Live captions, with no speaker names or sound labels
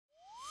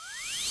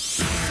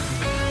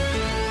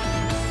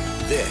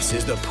This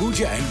is the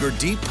Pooja and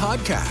Gurdeep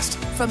podcast.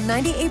 From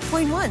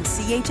 98.1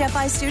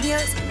 CHFI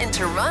Studios in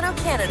Toronto,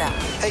 Canada.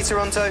 Hey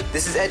Toronto,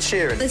 this is Ed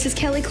Sheeran. This is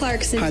Kelly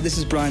Clarkson. Hi, this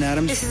is Bryan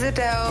Adams. This is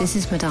Adele. This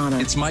is Madonna.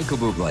 It's Michael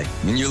Buble,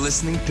 and you're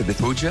listening to the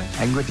Pooja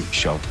and Gurdeep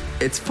show.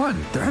 It's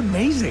fun. They're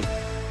amazing.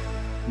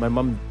 My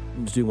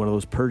mom's doing one of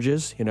those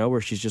purges, where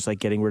she's just like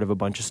getting rid of a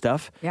bunch of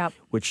stuff. Yep.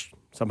 Which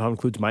somehow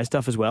includes my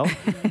stuff as well.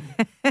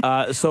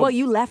 Well,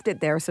 you left it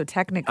there, so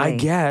technically. I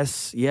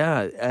guess,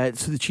 yeah.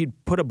 So that she'd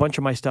put a bunch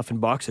of my stuff in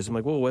boxes. I'm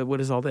like, well,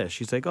 what is all this?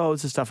 She's like, oh,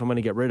 it's the stuff I'm going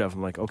to get rid of.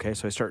 I'm like, okay.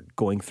 So I start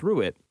going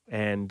through it,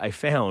 and I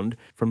found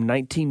from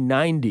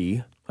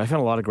 1990, I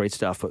found a lot of great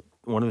stuff, but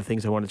one of the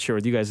things I wanted to share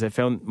with you guys is I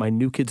found my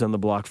New Kids on the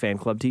Block fan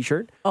club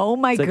t-shirt. Oh,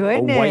 my it's like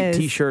goodness. a white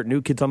t-shirt,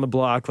 New Kids on the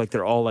Block, like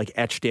they're all like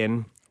etched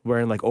in,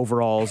 wearing like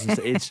overalls.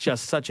 It's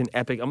just such an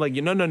epic. I'm like,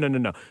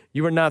 no.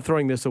 You are not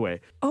throwing this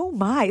away. Oh,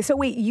 my. So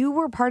wait, you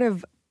were part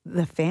of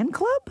the fan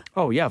club?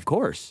 Oh, yeah, of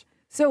course.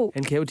 So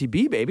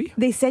NKOTB, baby.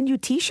 they send you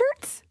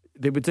t-shirts?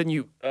 They would send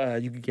you,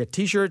 you could get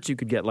t-shirts, you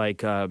could get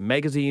like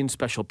magazines,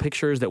 special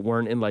pictures that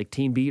weren't in like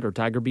Teen Beat or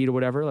Tiger Beat or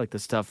whatever, like the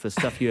stuff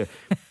you,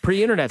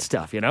 pre-internet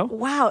stuff,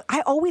 Wow.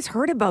 I always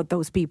heard about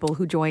those people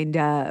who joined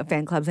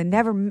fan clubs. I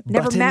never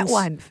Buttons. met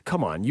one.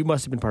 Come on, you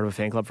must have been part of a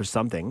fan club for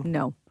something.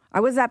 No. I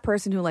was that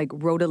person who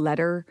wrote a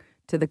letter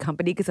to the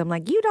company because I'm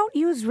like, you don't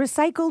use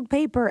recycled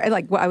paper. And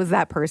I was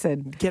that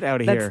person. Get out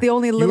of here. That's the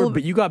only little...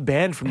 But you got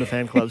banned from the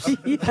fan clubs.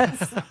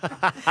 Yes.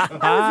 I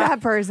was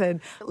that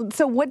person.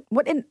 So what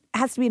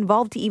has to be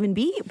involved to even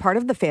be part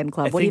of the fan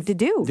club? What do you have to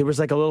do? There was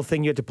a little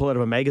thing you had to pull out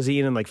of a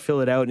magazine and fill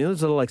it out.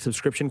 Those little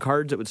subscription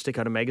cards that would stick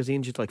out of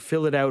magazines. You'd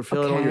fill it out,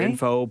 fill out all your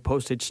info,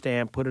 postage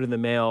stamp, put it in the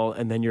mail,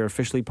 and then you're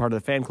officially part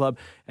of the fan club.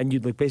 And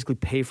you'd basically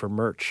pay for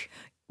merch.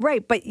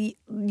 Right, but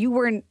you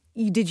weren't.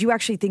 Did you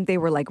actually think they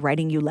were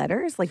writing you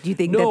letters? Do you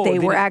think No, that they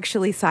were didn't.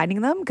 actually signing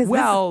them? Because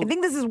I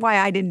think this is why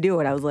I didn't do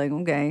it. I was like,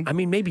 okay. I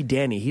mean, maybe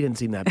Danny. He didn't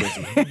seem that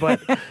busy.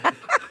 But,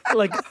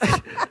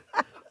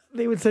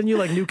 they would send you,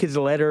 New Kids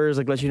letters,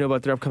 let you know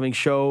about their upcoming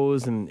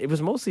shows. And it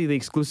was mostly the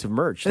exclusive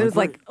merch. There was,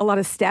 a lot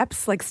of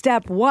steps.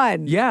 Step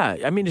one. Yeah.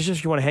 I mean, it's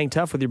just you want to hang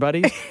tough with your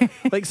buddies.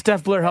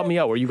 Steph Blair, help me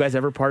out. Were you guys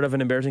ever part of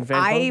an embarrassing fan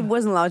club? I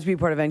wasn't allowed to be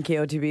part of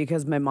NKOTB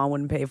because my mom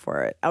wouldn't pay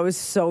for it. I was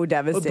so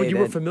devastated. But you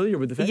were familiar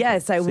with the fan club.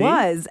 Yes, I See?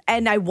 was.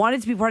 And I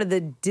wanted to be part of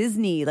the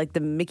Disney, the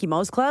Mickey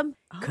Mouse Club.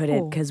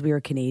 Couldn't because we were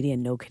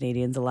Canadian. No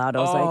Canadians allowed. I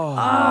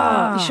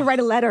was You should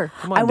write a letter.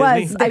 Come on, I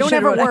was. Disney. They don't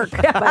ever wrote work.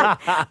 but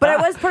I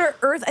was part of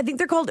Earth. I think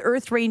they're called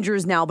Earth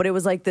Rangers now, but it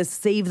was this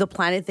Save the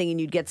Planet thing, and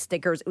you'd get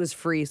stickers. It was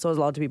free, so I was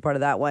allowed to be part of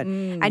that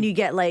one. And you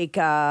get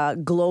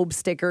globe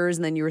stickers,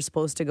 and then you were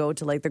supposed to go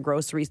to the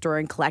grocery store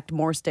and collect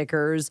more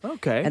stickers.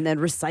 Okay. And then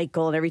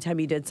recycle, and every time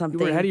you did something.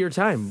 You were ahead of your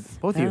time,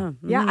 both of you.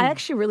 Yeah, I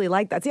actually really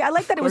like that. See, I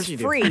like that it was you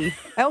do. free.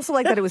 I also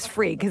like that it was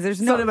free because there's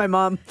no. So did my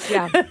mom.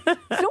 Yeah.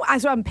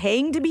 So I'm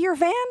paying to be your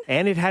fan?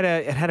 And it had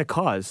a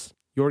cause.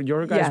 Your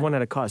guys' one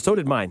had a cause. So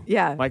did mine.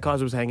 Yeah. My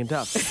cause was hanging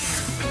tough.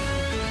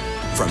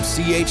 From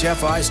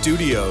CHFI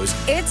Studios,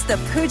 It's the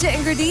Pooja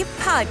and Gurdeep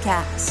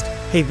podcast.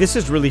 Hey, this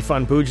is really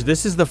fun, Booj.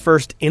 This is the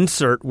first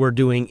insert we're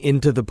doing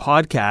into the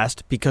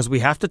podcast because we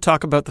have to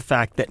talk about the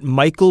fact that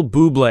Michael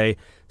Buble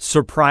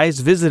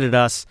surprise visited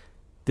us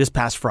this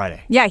past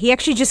Friday. Yeah, he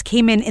actually just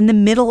came in the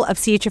middle of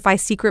CHFI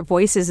Secret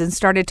Voices and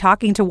started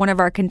talking to one of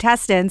our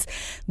contestants.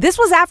 This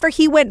was after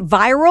he went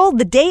viral,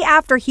 the day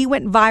after he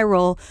went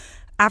viral,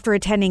 after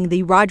attending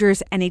the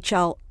Rogers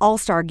NHL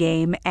All-Star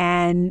Game.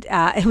 And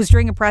it was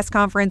during a press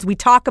conference. We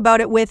talk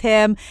about it with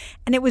him,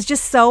 and it was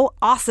just so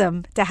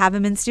awesome to have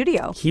him in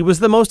studio. He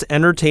was the most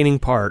entertaining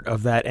part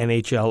of that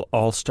NHL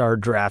All-Star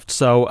draft.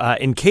 So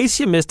in case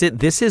you missed it,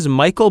 this is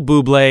Michael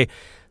Buble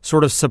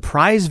sort of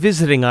surprise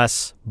visiting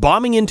us,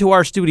 bombing into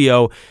our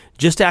studio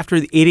just after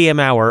the 8 a.m.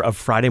 hour of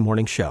Friday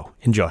morning show.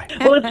 Enjoy.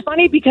 Well, it's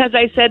funny because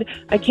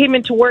I came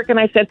into work and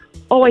I said,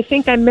 oh, I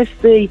think I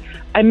missed the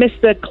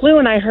clue,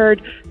 and I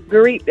heard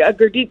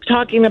Gurdeep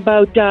talking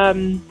about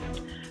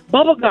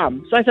bubble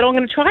gum. So I said, oh, I'm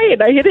going to try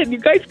it. I hit it and you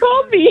guys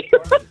called me.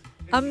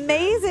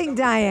 Amazing,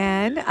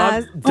 Diane.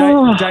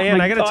 Diane,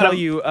 I got to tell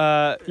you,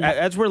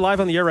 as we're live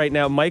on the air right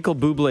now, Michael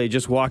Buble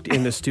just walked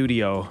in the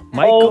studio.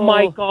 Oh,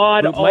 my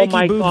God. Oh,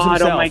 my Boobs God.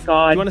 himself. Oh, my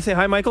God. You want to say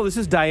hi, Michael? This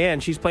is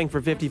Diane. She's playing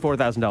for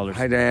 $54,000.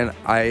 Hi, Dan.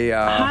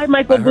 Hi,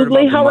 Michael I heard Buble.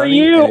 about the How are money,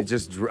 you? And it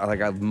just like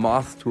a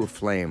moth to a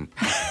flame.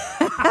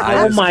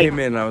 I just came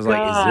in and I was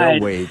like, is there a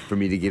way for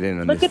me to get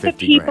in on Look this at the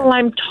 50 people grand?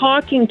 I'm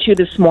talking to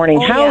this morning.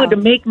 Oh, How yeah. to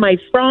make my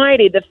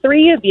Friday, the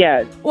three of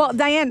you. Well,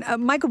 Diane,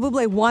 Michael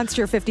Buble wants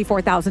your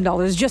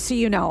 $54,000, just so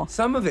you know.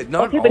 Some of it,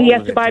 not Okay, all but he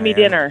has of to it, buy me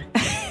Diane. dinner.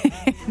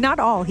 Not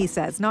all, he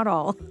says. Not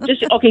all.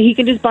 Okay, he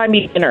can just buy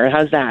me dinner.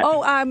 How's that?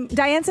 Oh,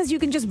 Diane says you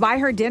can just buy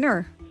her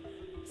dinner.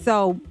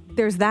 So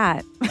there's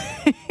that.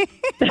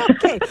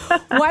 Okay,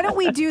 why don't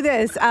we do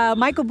this?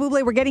 Michael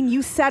Buble, we're getting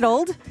you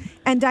settled.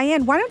 And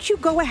Diane, why don't you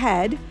go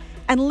ahead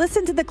and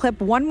listen to the clip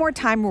one more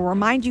time. We'll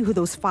remind you who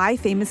those 5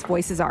 famous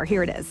voices are.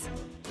 Here it is.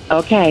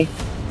 Okay.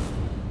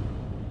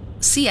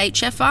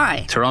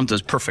 CHFI.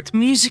 Toronto's perfect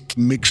music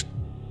mix.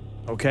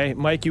 Okay,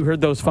 Mike, you heard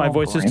those 5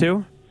 voices boy.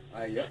 too?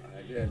 Yeah,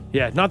 I did.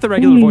 Yeah, not the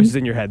regular voices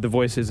in your head. The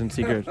voices in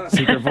secret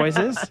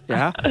voices.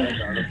 Yeah.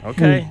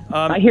 Okay.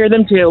 I hear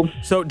them too.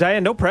 So,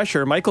 Diane, no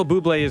pressure. Michael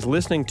Buble is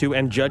listening to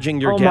and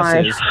judging your Oh,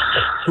 my. guesses.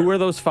 Who are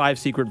those 5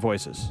 secret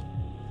voices?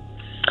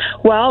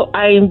 Well,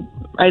 I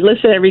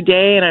listen every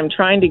day, and I'm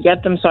trying to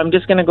get them, so I'm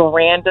just going to go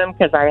random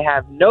because I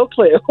have no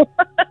clue.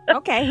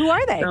 Okay, who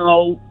are they?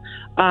 So,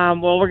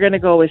 well, we're going to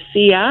go with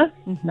Sia,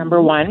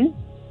 number 1.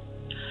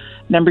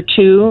 Number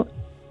 2,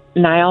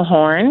 Niall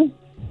Horn.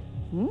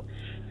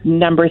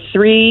 Number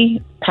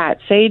 3, Pat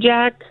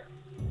Sajak.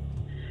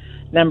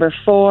 Number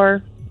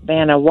 4,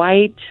 Vanna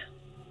White.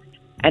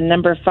 And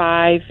number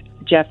 5,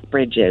 Jeff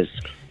Bridges.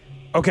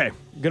 Okay,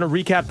 I'm going to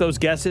recap those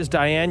guesses.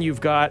 Diane,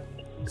 you've got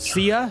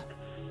Sia,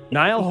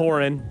 Niall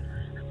Horan,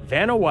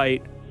 Vanna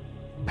White,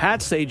 Pat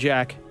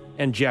Sajak,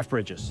 and Jeff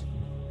Bridges.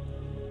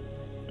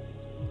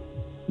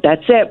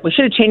 That's it. We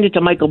should have changed it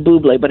to Michael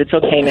Buble, but it's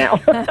okay now.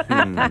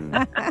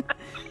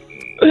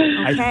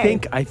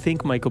 I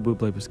think Michael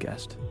Buble was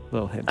guessed.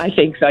 Little hint. I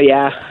think so,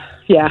 yeah.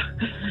 Yeah.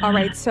 All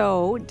right,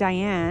 so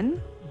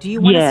Diane, do you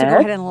want us to go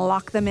ahead and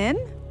lock them in?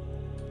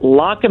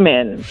 Lock them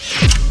in.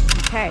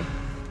 Okay.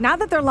 Now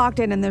that they're locked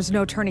in and there's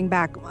no turning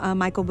back,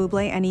 Michael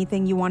Buble,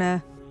 anything you want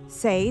to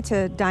say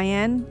to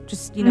Diane?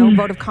 Just,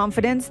 vote of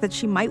confidence that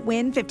she might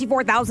win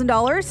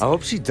 $54,000? I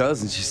hope she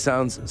does, and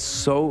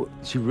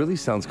she really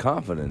sounds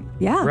confident.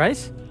 Yeah.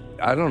 Right?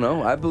 I don't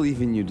know. I believe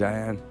in you,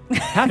 Diane.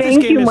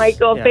 Thank you,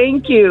 Michael. Yeah.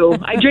 Thank you.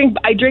 I drink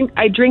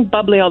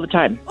bubbly all the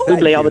time.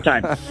 Bubbly all the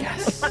time.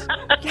 Yes.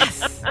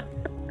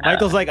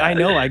 Michael's like, I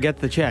know, I get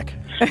the check.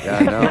 Yeah,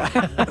 I know.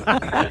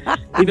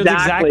 He knows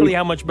exactly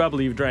how much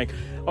bubbly you've drank.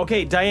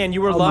 Okay, Diane,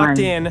 you were locked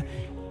in.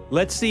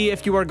 Let's see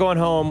if you are going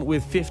home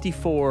with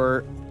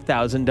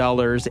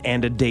 $54,000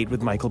 and a date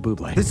with Michael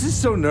Buble. This is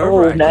so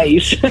nerve-wracking. Oh,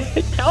 nice.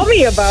 Tell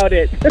me about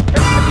it.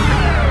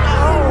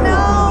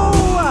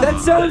 That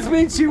sounds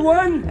means she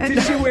won.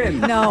 Did she win?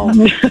 No.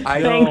 I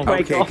know.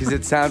 Okay, because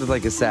it sounded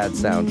like a sad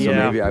sound, so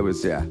maybe I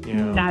was,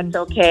 That's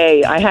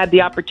okay. I had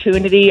the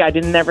opportunity. I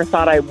never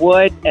thought I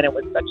would, and it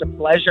was such a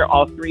pleasure,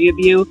 all 3 of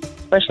you.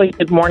 Especially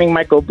good morning,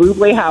 Michael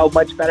Buble. How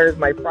much better is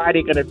my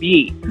Friday going to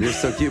be? You're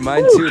so cute.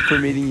 Mine too for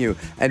meeting you.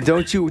 And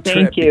don't you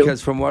trip,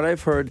 because from what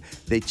I've heard,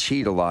 they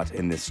cheat a lot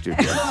in this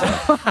studio.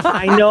 So.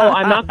 I know.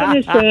 I'm not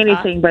going to say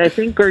anything, but I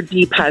think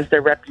Gurdeep has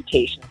their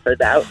reputation for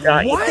that.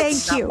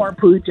 Thank you. Poor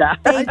Pooja.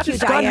 Thank you,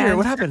 Diane. Here.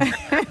 What happened?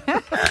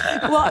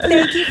 Well,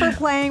 thank you for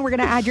playing. We're going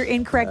to add your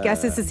incorrect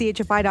guesses to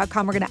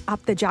CHFI.com. We're going to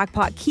up the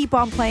jackpot. Keep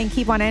on playing.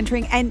 Keep on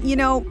entering. And,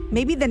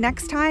 maybe the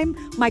next time,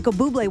 Michael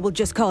Buble will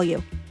just call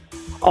you.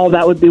 Oh,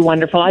 that would be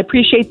wonderful. I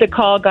appreciate the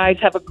call, guys.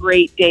 Have a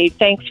great day.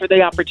 Thanks for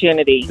the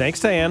opportunity. Thanks,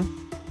 Diane.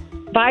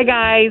 Bye,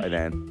 guys. Bye,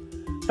 Dan.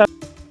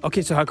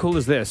 Okay, so how cool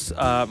is this?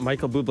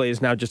 Michael Buble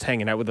is now just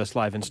hanging out with us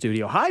live in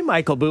studio. Hi,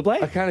 Michael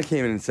Buble. I kind of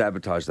came in and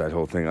sabotaged that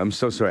whole thing. I'm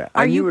so sorry.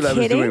 I knew what I was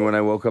kidding? doing when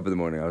I woke up in the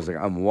morning. I was like,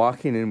 I'm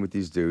walking in with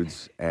these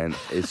dudes, and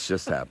it's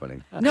just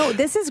happening. No,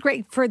 this is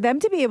great. For them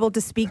to be able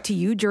to speak to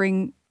you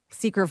during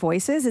Secret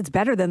Voices, it's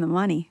better than the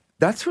money.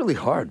 That's really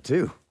hard,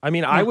 too. I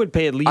mean, I would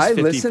pay at least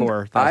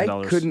 $54,000.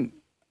 I couldn't.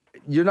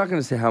 You're not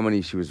going to say how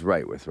many she was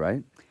right with,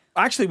 right?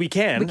 Actually, we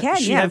can. We can,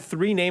 She had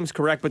 3 names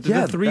correct, but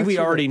the 3 we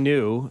already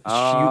knew. You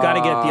got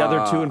to get the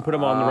other 2 and put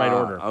them all in the right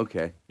order.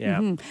 Okay.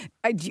 Yeah. No,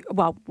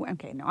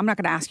 I'm not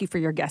going to ask you for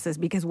your guesses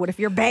because what if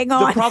you're bang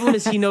on? The problem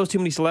is he knows too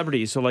many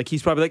celebrities. So,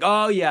 he's probably like,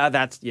 oh, yeah,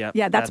 that's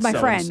my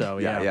friend. So,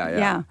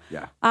 Yeah.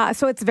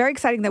 So it's very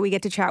exciting that we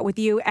get to chat with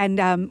you. And,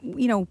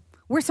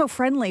 we're so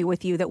friendly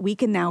with you that we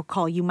can now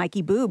call you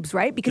Mikey Boobs,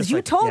 right? Because you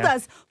told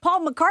us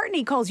Paul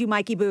McCartney calls you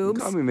Mikey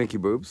Boobs. Call me Mickey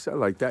Boobs. I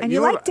like that. And you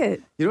liked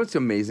it. You know what's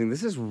amazing?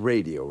 This is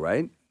radio,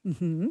 right?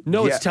 Mm-hmm.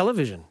 No, it's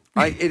television.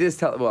 It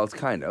is well, it's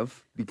kind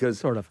of. Because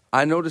sort of.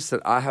 I noticed that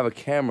I have a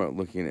camera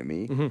looking at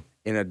me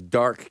in a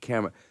dark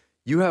camera.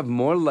 You have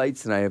more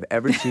lights than I have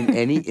ever seen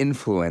any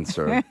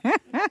influencer.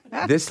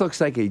 This looks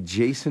like a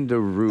Jason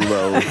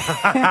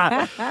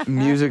Derulo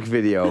music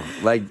video.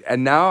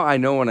 And now I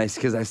know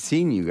because I've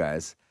seen you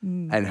guys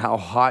and how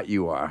hot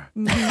you are.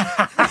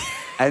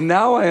 And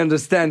now I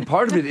understand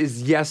part of it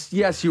is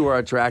yes, you are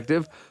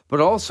attractive,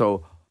 but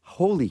also,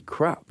 holy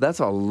crap, that's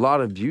a lot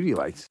of beauty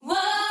lights.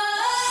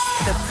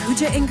 The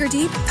Pooja and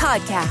Gurdeep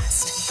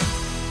Podcast.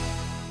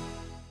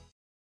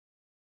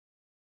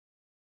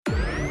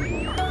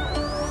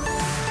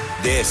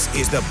 This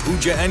is the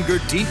Pooja and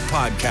Gurdeep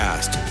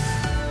Podcast.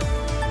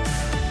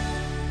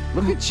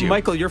 Look at you.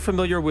 Michael, you're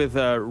familiar with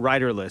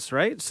Riderless,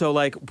 right? So,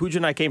 Pooja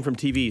and I came from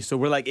TV. So,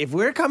 we're like, if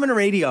we're coming to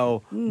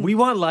radio, we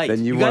want light.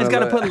 Then you guys got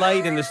to wanna put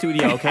light in the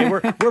studio, okay?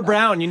 We're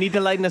brown. You need to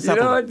lighten us up.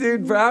 You know what,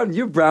 dude? Brown.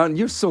 You're brown.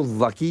 You're so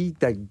lucky.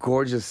 That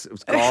gorgeous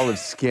olive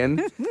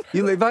skin.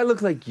 If I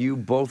look like you,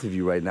 both of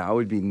you right now, I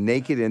would be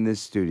naked in this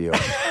studio.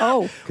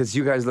 Oh. Because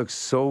you guys look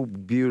so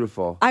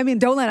beautiful. I mean,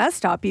 don't let us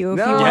stop you.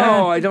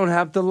 No, I don't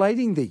have the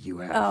lighting that you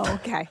have. Oh,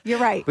 okay. You're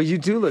right. But you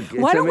do look. It's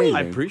amazing.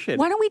 I appreciate it.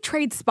 Why don't we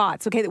trade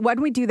spots? Okay, why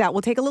don't we do that?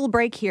 We'll take a little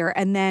break here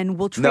and then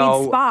we'll trade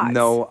spots. spots.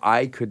 No,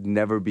 I could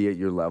never be at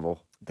your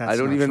level. That's I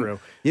don't not even. true.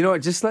 You know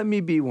what? Just let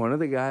me be one of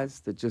the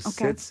guys that just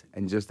sits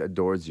and just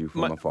adores you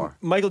from afar.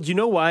 Michael, do you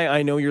know why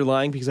I know you're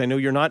lying? Because I know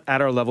you're not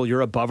at our level.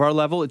 You're above our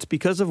level. It's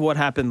because of what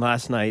happened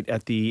last night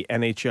at the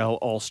NHL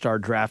All-Star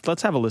Draft.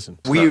 Let's have a listen.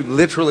 We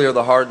literally are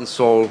the heart and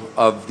soul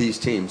of these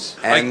teams.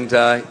 And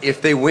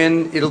if they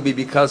win, it'll be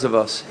because of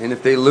us. And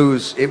if they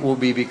lose, it will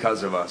be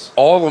because of us.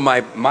 All of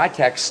my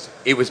text,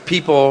 it was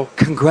people,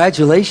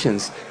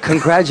 congratulations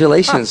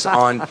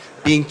on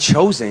being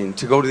chosen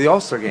to go to the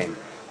All-Star Game.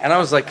 And I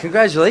was like,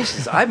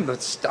 congratulations, I'm a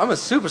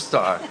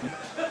superstar.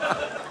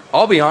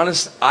 I'll be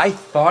honest, I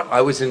thought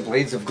I was in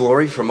Blades of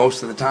Glory for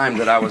most of the time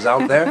that I was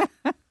out there.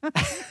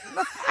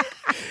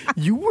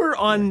 You were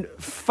on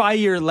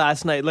fire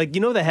last night. Like,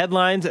 you know, the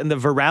headlines and the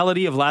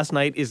virality of last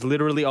night is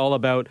literally all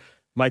about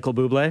Michael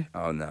Buble.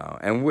 Oh, no.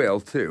 And Will,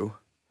 too.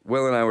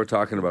 Will and I were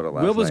talking about it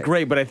last night. Will was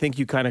great, but I think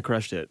you kind of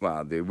crushed it.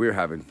 Wow, dude, we're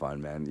having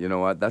fun, man. You know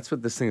what? That's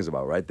what this thing is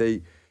about, right?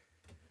 They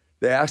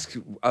ask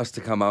us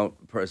to come out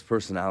as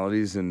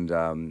personalities and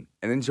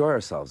enjoy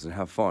ourselves and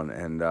have fun.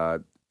 And,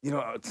 you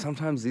know,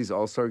 sometimes these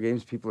All-Star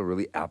games, people are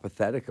really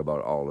apathetic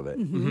about all of it.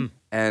 Mm-hmm.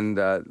 And,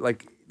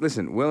 like,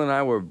 listen, Will and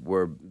I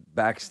were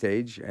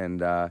backstage,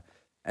 and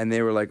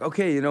they were like,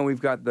 okay, you know,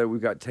 we've got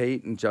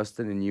Tate and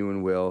Justin and you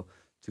and Will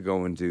to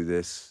go and do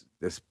this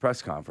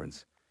press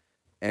conference.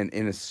 And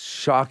in a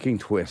shocking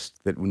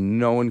twist that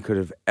no one could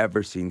have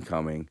ever seen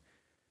coming,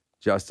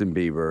 Justin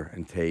Bieber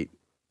and Tate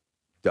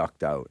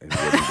ducked out and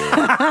didn't do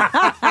it.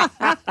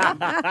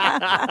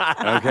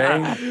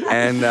 Okay?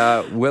 And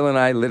Will and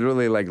I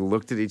literally like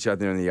looked at each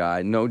other in the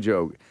eye, no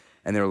joke.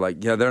 And they were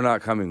like, yeah, they're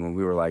not coming. When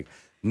we were like,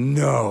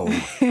 no,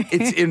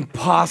 it's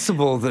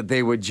impossible that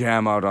they would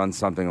jam out on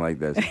something like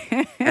this.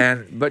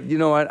 But you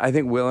know what? I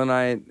think Will and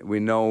I, we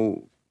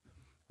know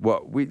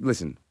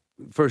listen,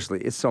 firstly,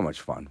 it's so much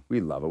fun.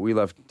 We love it. We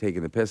love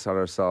taking the piss out of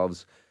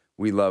ourselves.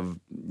 We love,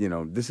 you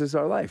know, this is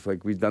our life.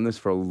 Like, we've done this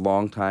for a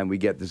long time. We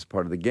get this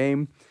part of the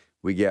game.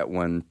 We get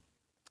when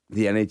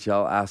the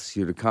NHL asks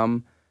you to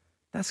come.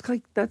 That's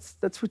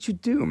what you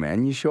do,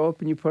 man. You show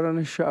up and you put on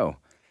a show.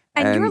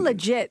 And you're a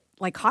legit,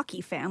 like,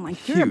 hockey fan.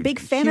 Like, you're a big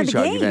fan of the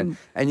hockey game. Fan.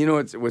 And you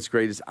know what's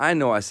great is I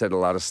know I said a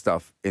lot of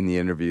stuff in the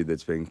interview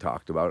that's being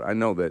talked about. I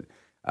know that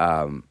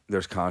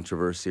there's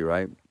controversy,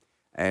 right?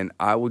 And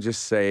I will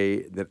just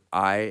say that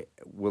I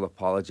will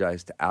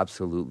apologize to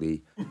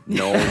absolutely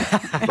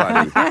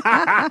nobody.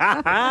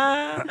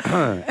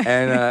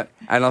 And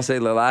I'll say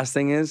the last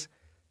thing is,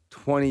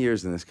 20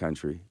 years in this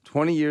country,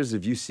 20 years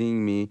of you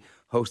seeing me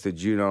host the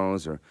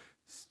Junos or,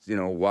 you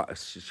know,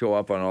 show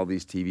up on all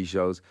these TV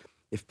shows.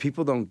 If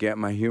people don't get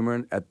my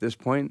humor at this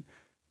point,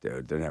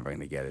 dude, they're never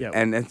going to get it. Yep.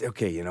 And it's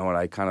okay, you know what?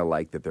 I kind of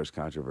like that there's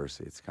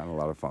controversy. It's kind of a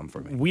lot of fun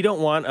for me. We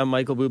don't want a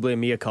Michael Buble and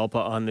mea culpa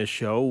on this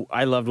show.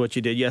 I loved what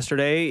you did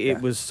yesterday.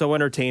 It was so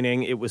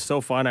entertaining. It was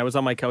so fun. I was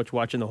on my couch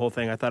watching the whole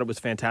thing. I thought it was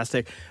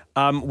fantastic.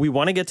 We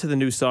want to get to the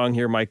new song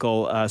here,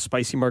 Michael,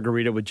 Spicy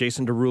Margarita with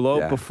Jason Derulo.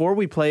 Yeah. Before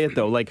we play it,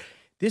 though, like,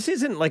 this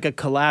isn't like a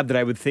collab that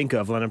I would think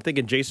of. When I'm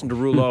thinking Jason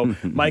Derulo,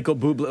 Michael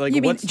Buble. Like,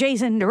 you mean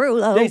Jason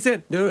Derulo?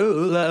 Jason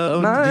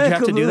Derulo. Did you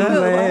have to do that?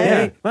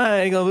 Yeah.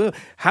 Michael Buble.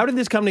 How did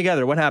this come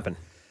together? What happened?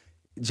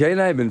 Jay and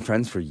I have been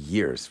friends for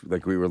years.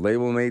 Like, we were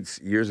label mates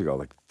years ago,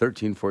 like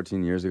 13,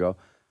 14 years ago.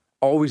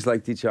 Always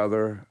liked each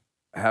other.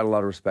 Had a lot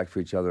of respect for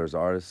each other as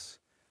artists.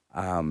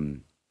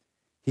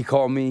 He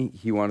called me.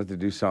 He wanted to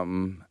do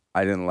something.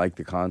 I didn't like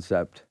the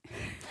concept.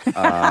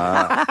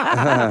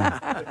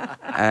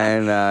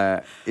 And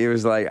it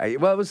was like, it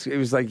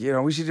was like, you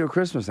know, we should do a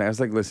Christmas thing. I was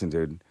like, listen,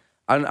 dude,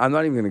 I'm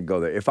not even going to go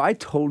there. If I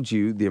told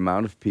you the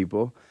amount of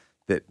people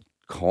that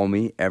call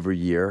me every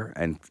year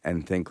and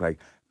think like,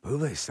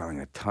 Buble's selling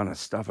a ton of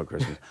stuff at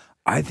Christmas.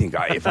 I think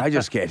if I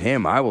just get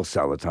him, I will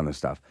sell a ton of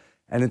stuff.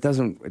 And it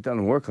doesn't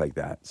work like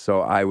that.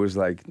 So I was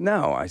like,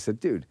 no. I said,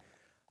 dude,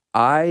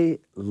 I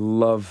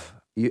love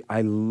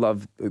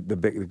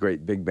the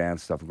great big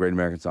band stuff, Great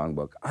American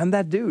Songbook. I'm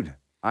that dude.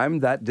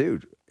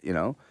 You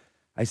know,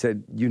 I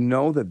said, you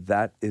know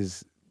that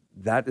is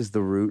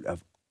the root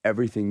of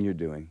everything you're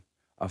doing,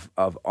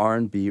 of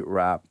R&B,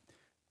 rap,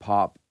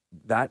 pop.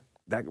 That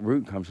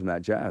root comes from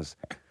that jazz.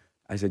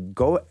 I said,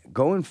 go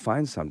and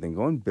find something,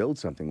 go and build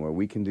something where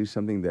we can do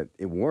something that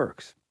it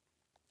works,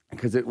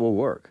 because it will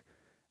work.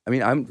 I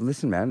mean, I'm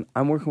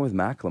working with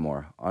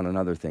Macklemore on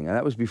another thing, and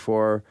that was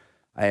before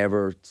I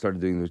ever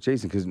started doing it with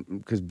Jason,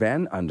 because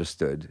Ben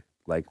understood,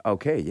 like,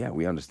 okay, yeah,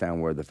 we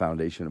understand where the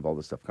foundation of all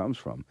this stuff comes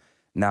from.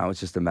 Now it's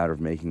just a matter of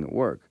making it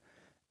work.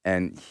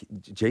 And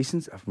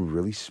Jason's a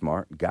really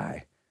smart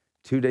guy.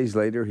 2 days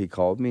later, he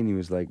called me and he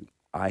was like,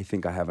 I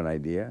think I have an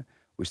idea.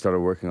 We started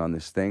working on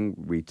this thing.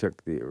 We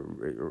took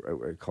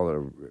I call it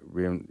a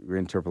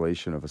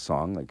reinterpolation of a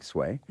song, like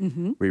Sway.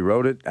 Mm-hmm. We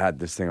wrote it, had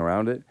this thing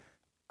around it.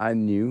 I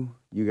knew,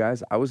 you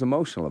guys, I was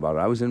emotional about it.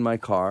 I was in my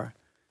car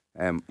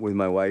with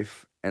my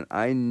wife, and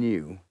I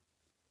knew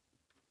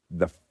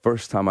the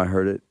first time I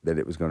heard it that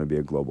it was going to be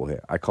a global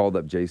hit. I called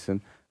up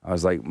Jason. I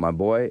was like, my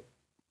boy,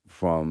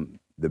 from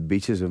the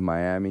beaches of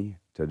Miami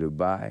to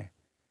Dubai,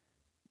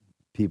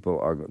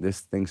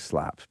 this thing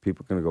slaps.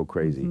 People are going to go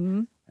crazy.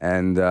 Mm-hmm.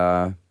 And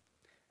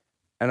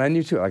And I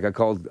knew too. Like I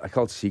called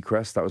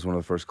Seacrest. That was one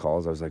of the first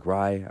calls. I was like,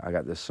 Rye, I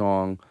got this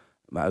song.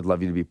 I'd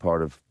love you to be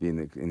part of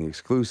being in the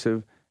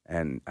exclusive.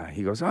 And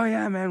he goes, oh,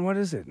 yeah, man, what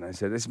is it? And I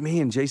said, it's me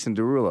and Jason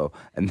Derulo.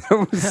 And there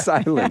was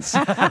silence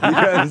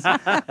because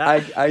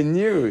I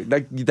knew.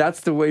 Like, that's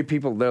the way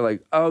people, they're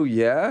like, oh,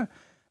 yeah?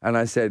 And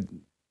I said,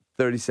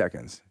 30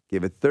 seconds.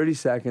 Give it 30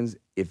 seconds.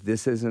 If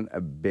this isn't a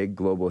big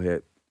global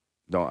hit,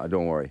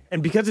 don't worry.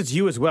 And because it's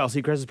you as well,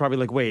 Seacrest is probably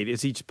like, wait,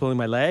 is he just pulling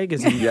my leg?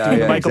 Is he doing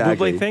the Michael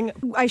Buble thing?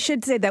 I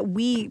should say that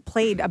we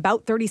played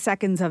about 30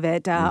 seconds of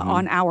it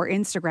on our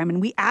Instagram, and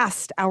we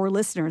asked our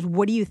listeners,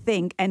 what do you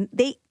think? And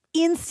they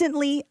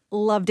instantly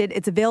loved it.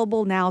 It's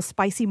available now,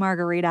 Spicy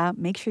Margarita.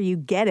 Make sure you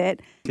get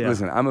it. Yeah.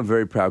 Listen, I'm a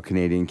very proud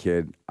Canadian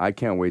kid. I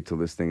can't wait till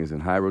this thing is in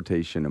high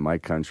rotation in my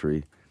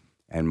country,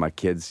 and my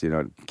kids,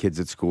 kids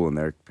at school and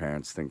their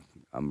parents think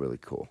I'm really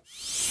cool.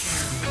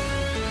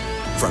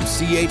 From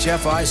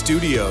CHFI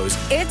Studios,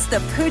 It's the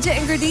Pooja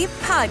and Gurdeep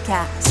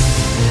podcast.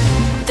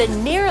 The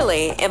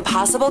nearly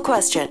impossible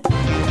question.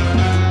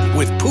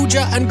 with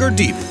Pooja and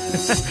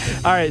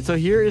Gurdeep. All right, so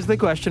here is the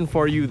question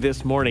for you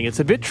this morning. It's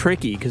a bit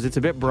tricky because it's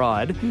a bit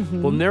broad.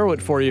 We'll narrow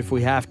it for you if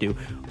we have to.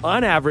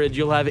 On average,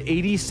 you'll have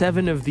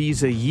 87 of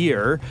these a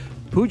year.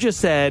 Pooja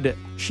said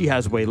she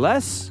has way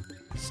less.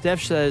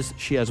 Steph says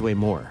she has way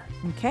more.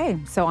 Okay,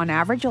 so on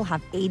average, you'll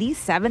have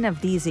 87 of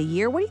these a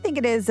year. What do you think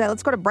it is?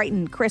 Let's go to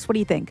Brighton. Chris, what do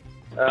you think?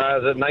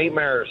 The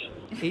nightmares.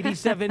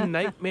 87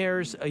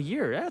 nightmares a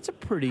year. That's a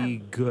pretty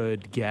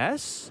good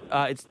guess.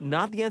 It's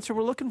not the answer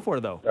we're looking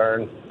for, though.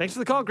 Darn. Thanks for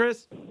the call,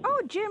 Chris.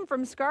 Oh, Jim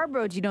from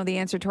Scarborough. Do you know the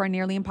answer to our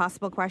nearly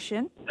impossible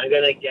question? I'm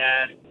going to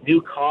guess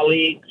new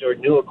colleagues or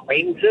new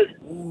acquaintances.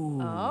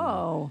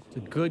 Oh. It's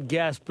a good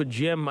guess, but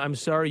Jim, I'm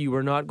sorry you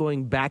were not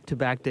going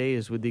back-to-back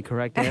days with the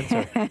correct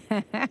answer.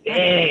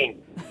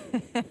 Dang.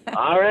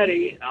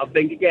 Alrighty, I'll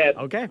think again.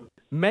 Okay.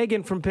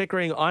 Megan from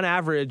Pickering, on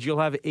average, you'll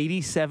have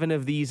 87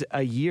 of these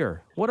a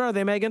year. What are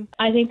they, Megan?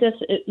 I think this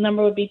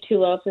number would be too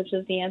low, so this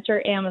is the answer.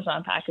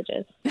 Amazon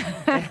packages.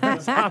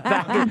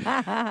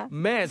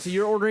 Man, so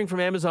you're ordering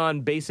from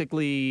Amazon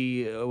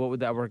basically, what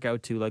would that work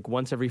out to? Like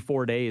once every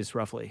 4 days,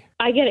 roughly?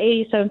 I get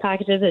 87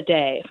 packages a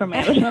day from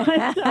Amazon,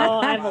 so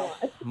I have a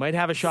lot. Might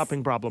have a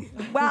shopping problem.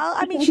 Well,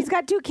 I mean, she's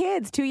got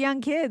two young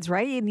kids,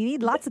 right? And you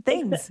need lots of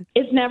things.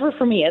 It's never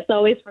for me. It's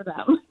always for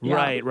them. Yeah.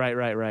 Right.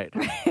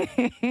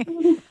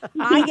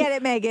 I get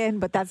it, Megan,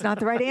 but that's not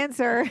the right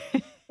answer.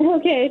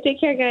 Okay, take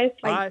care, guys.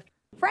 Bye.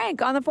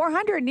 Frank, on the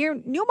 400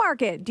 near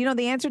Newmarket. Do you know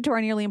the answer to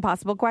our nearly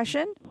impossible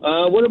question?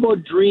 What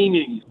about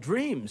dreaming?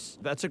 Dreams.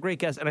 That's a great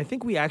guess. And I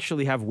think we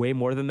actually have way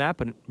more than that,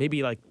 but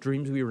maybe like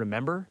dreams we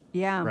remember.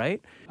 Yeah.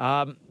 Right?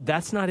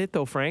 That's not it,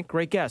 though, Frank.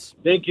 Great guess.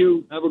 Thank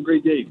you. Have a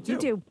great day. You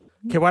too.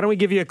 Okay, why don't we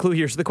give you a clue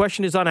here? So the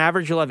question is, on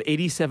average, you'll have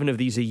 87 of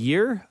these a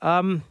year.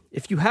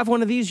 If you have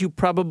one of these, you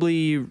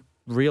probably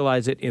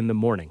realize it in the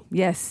morning.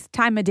 Yes.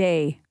 Time of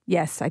day.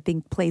 Yes, I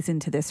think plays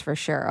into this for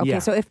sure. Okay, Yeah.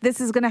 so if this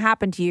is going to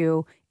happen to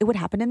you, it would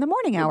happen in the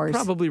morning hours.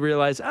 Probably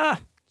realize,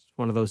 it's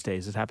one of those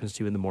days. It happens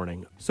to you in the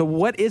morning. So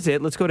what is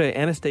it? Let's go to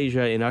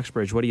Anastasia in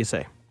Uxbridge. What do you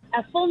say?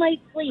 A full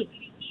night's sleep.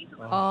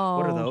 Oh.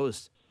 What are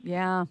those?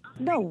 Yeah.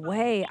 No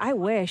way. I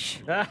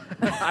wish.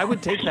 I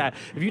would take that.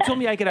 If you told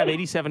me I could have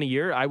 87 a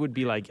year, I would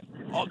be like,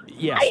 oh,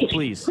 yes,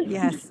 please.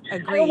 Yes, I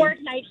agree. work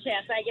night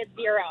shifts. I get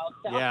 0.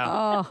 So. Yeah,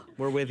 Oh,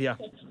 we're with you.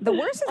 the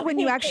worst is when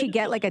you actually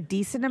get like a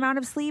decent amount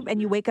of sleep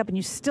and you wake up and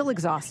you're still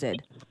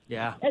exhausted.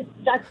 Yeah.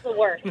 That's the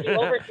worst. You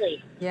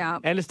oversleep. Yeah.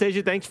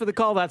 Anastasia, thanks for the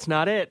call. That's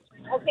not it.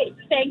 Okay,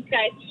 thanks,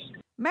 guys.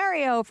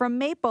 Mario from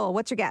Maple,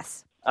 what's your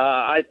guess?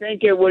 I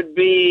think it would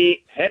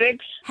be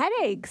headaches.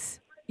 Headaches.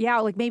 Yeah,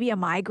 like maybe a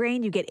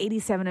migraine. You get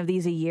 87 of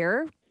these a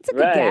year. It's a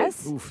good Right.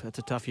 guess. Oof, that's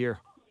a tough year.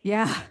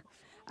 Yeah.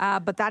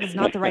 But that is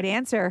not the right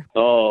answer.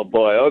 Oh,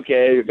 boy.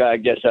 Okay, I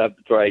guess I have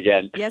to try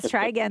again. Yes,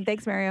 try again.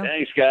 Thanks, Mario.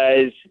 Thanks,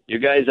 guys. You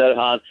guys are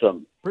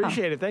awesome.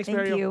 Appreciate it. Thanks, Thank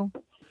Mario. you.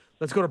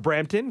 Let's go to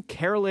Brampton.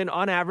 Carolyn,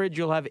 on average,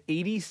 you'll have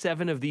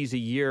 87 of these a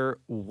year.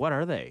 What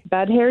are they?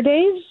 Bad hair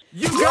days?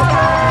 You got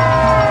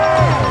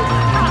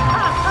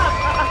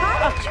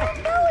How did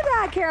you know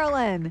that,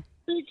 Carolyn?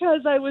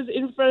 Because I was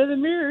in front of the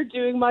mirror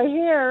doing my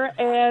hair,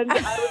 and I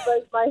was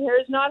like, my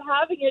hair's not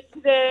having it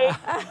today.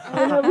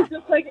 And I was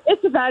just like,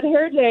 it's a bad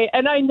hair day.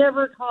 And I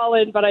never call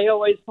in, but I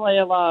always play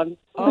along.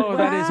 Oh,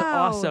 that is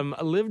Wow. awesome.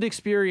 A lived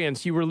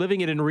experience. You were living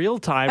it in real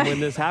time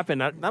when this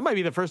happened. That might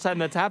be the first time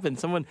that's happened.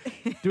 Someone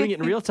doing it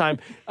in real time.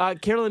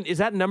 Carolyn, is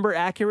that number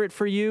accurate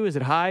for you? Is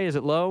it high? Is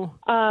it low?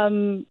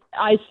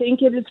 I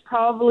think it is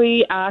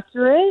probably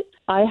accurate.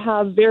 I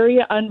have very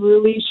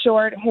unruly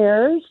short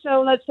hair,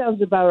 so that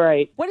sounds about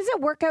right. What does it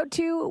work out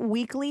to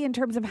weekly in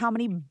terms of how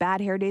many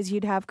bad hair days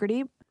you'd have,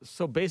 Gurdeep?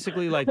 So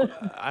basically, like,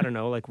 I don't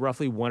know, like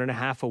roughly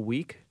 1.5 a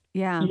week.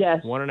 Yeah.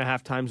 Yes.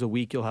 1.5 times a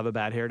week you'll have a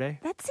bad hair day.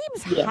 That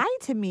seems high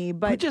to me,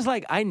 but Pooja's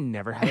like, I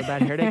never have a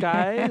bad hair day,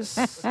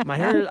 guys. My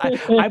hair,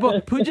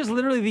 Pooja's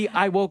literally the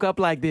I woke up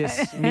like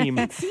this meme.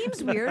 It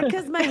seems weird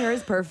because my hair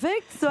is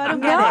perfect, so I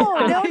don't no.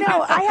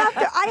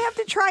 I have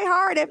to try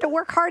hard. I have to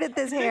work hard at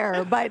this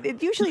hair, but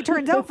it usually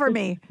turns out for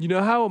me. You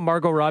know how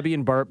Margot Robbie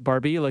and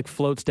Barbie like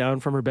floats down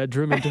from her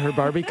bedroom into her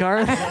Barbie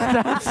car?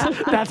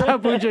 That's how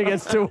Pooja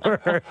gets to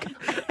work.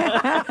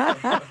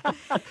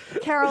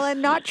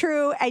 Carolyn, not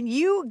true. And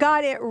you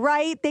got it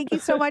right. Thank you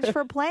so much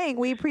for playing.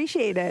 We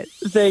appreciate it.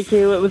 Thank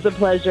you. It was a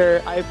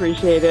pleasure. I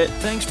appreciate it.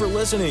 Thanks for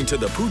listening to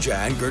the Pooja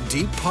and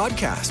Gurdeep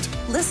podcast.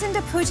 Listen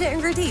to Pooja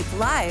and Gurdeep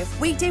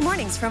live weekday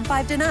mornings from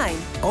 5 to 9.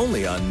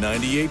 Only on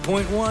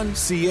 98.1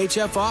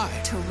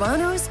 CHFI.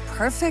 Toronto's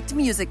perfect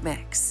music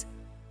mix.